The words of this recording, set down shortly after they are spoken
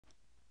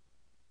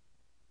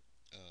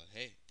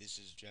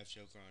this is Draft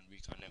Joker on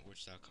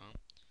ReconNetworks.com.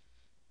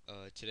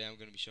 Today I'm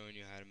going to be showing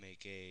you how to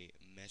make a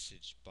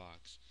message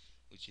box,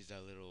 which is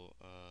that little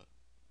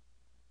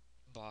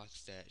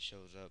box that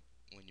shows up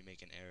when you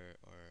make an error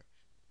or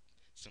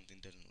something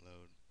doesn't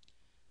load.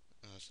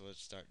 So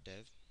let's start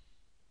dev.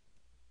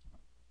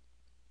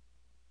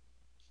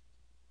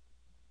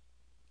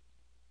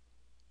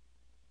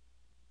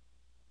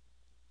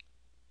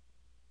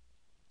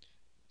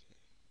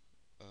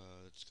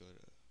 Let's go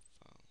to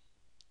file,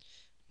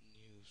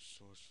 new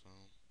source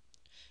file.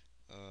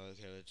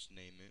 Okay, let's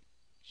name it.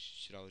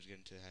 Should always get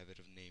into the habit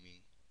of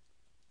naming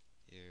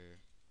your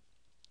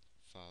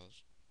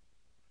files.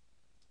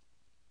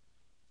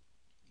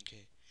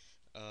 Okay.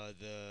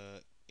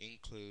 The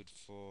include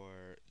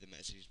for the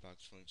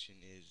MessageBox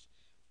function is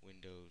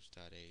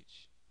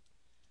windows.h.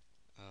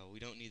 We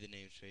don't need the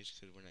namespace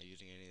because we're not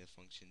using any of the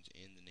functions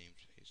in the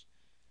namespace.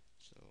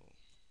 So,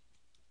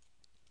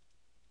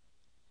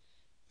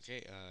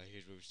 okay,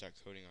 here's where we start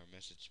coding our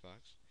message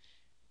box.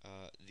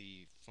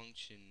 The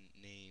function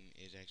name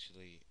is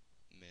actually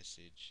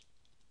message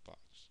box.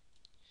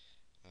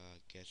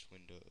 Guess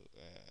window.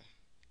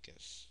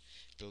 Guess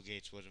Bill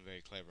Gates wasn't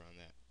very clever on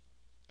that.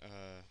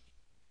 Uh,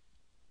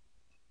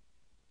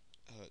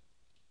 uh,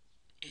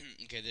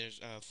 okay, there's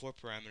 4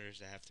 parameters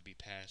that have to be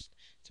passed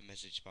to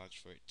MessageBox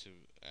for it to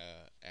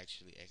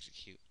actually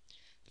execute.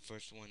 The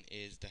first one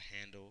is the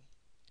handle.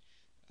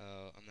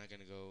 I'm not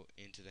gonna go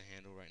into the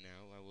handle right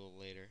now. I will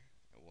later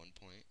at one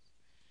point.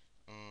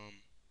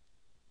 Um,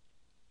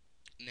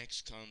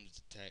 Next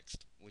comes the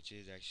text, which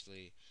is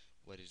actually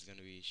what is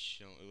gonna be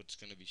shown. What's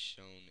gonna be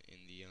shown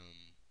in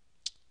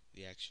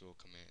the actual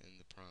command in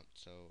the prompt.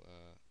 So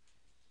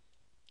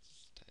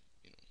just type,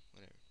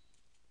 whatever.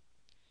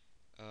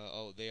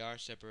 Oh, they are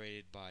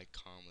separated by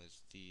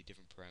commas, the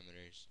different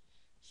parameters.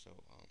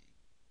 So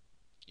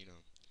you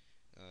know,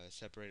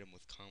 separate them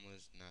with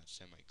commas, not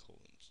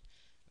semicolons.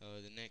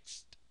 The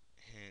next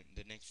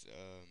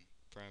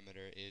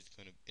parameter is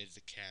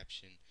the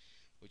caption,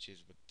 which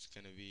is what's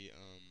gonna be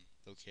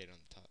located on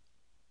the top.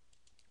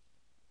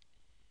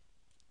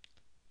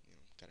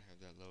 Gotta have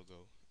that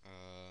logo.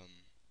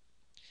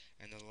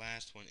 And the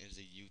last one is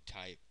the U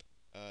type.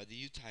 The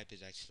U type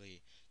is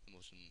actually the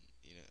most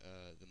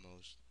the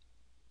most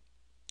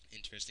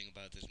interesting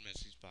about this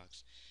message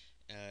box.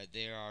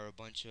 There are a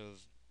bunch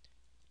of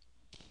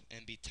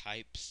MB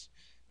types.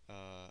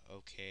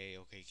 Okay,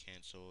 okay,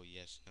 cancel,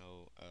 yes,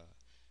 no.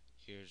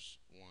 Here's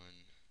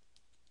one.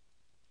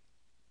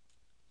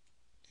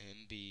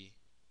 MB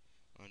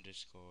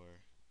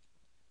underscore.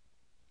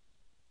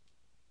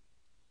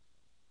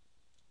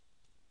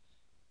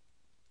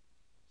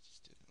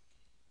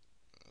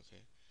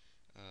 Okay.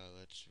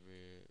 Let's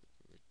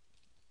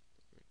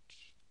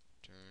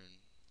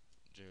return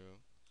 0.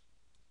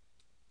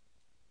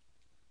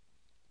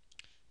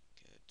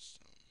 Get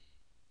some.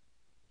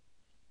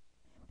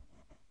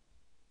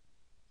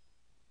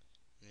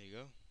 There you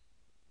go.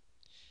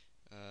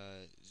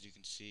 As you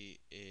can see,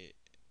 it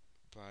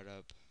brought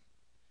up,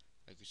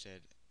 like we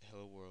said,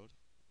 hello world.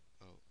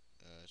 Oh,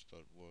 I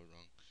spelled world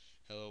wrong.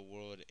 Hello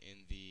world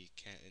in the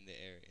in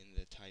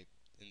the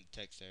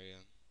text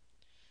area.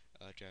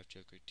 Draft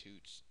Joker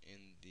toots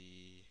in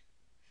the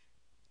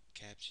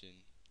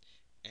caption,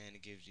 and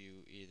it gives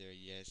you either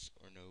yes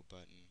or no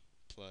button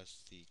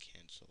plus the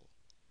cancel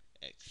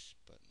X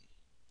button.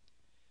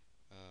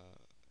 Uh,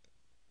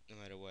 no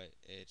matter what,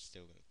 it's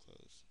still gonna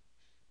close.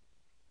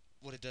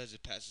 What it does,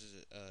 it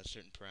passes a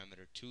certain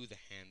parameter to the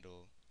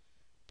handle,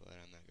 but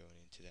I'm not going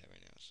into that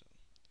right now, so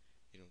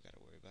you don't gotta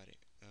worry about it.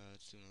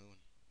 Let's do another one.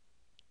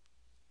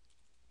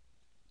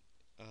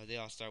 They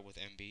all start with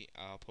MB.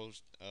 I'll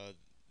post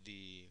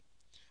the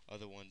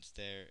other ones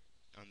there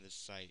on the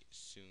site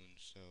soon,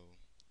 so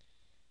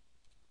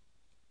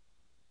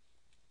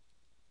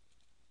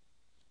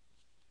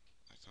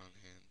icon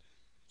hand.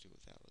 See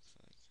what that looks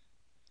like.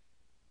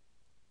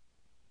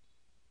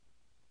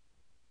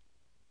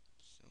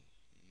 So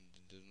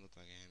it doesn't look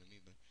like a hand to me,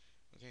 but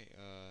okay.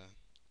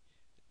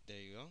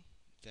 There you go.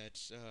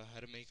 That's how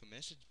to make a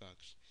message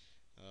box.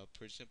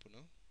 Pretty simple,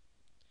 no?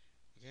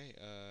 Okay.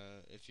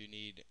 If you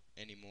need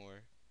any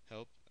more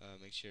help,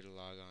 make sure to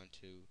log on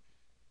to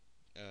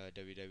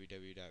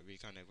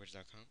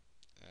www.reconnetworks.com.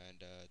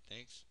 And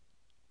thanks.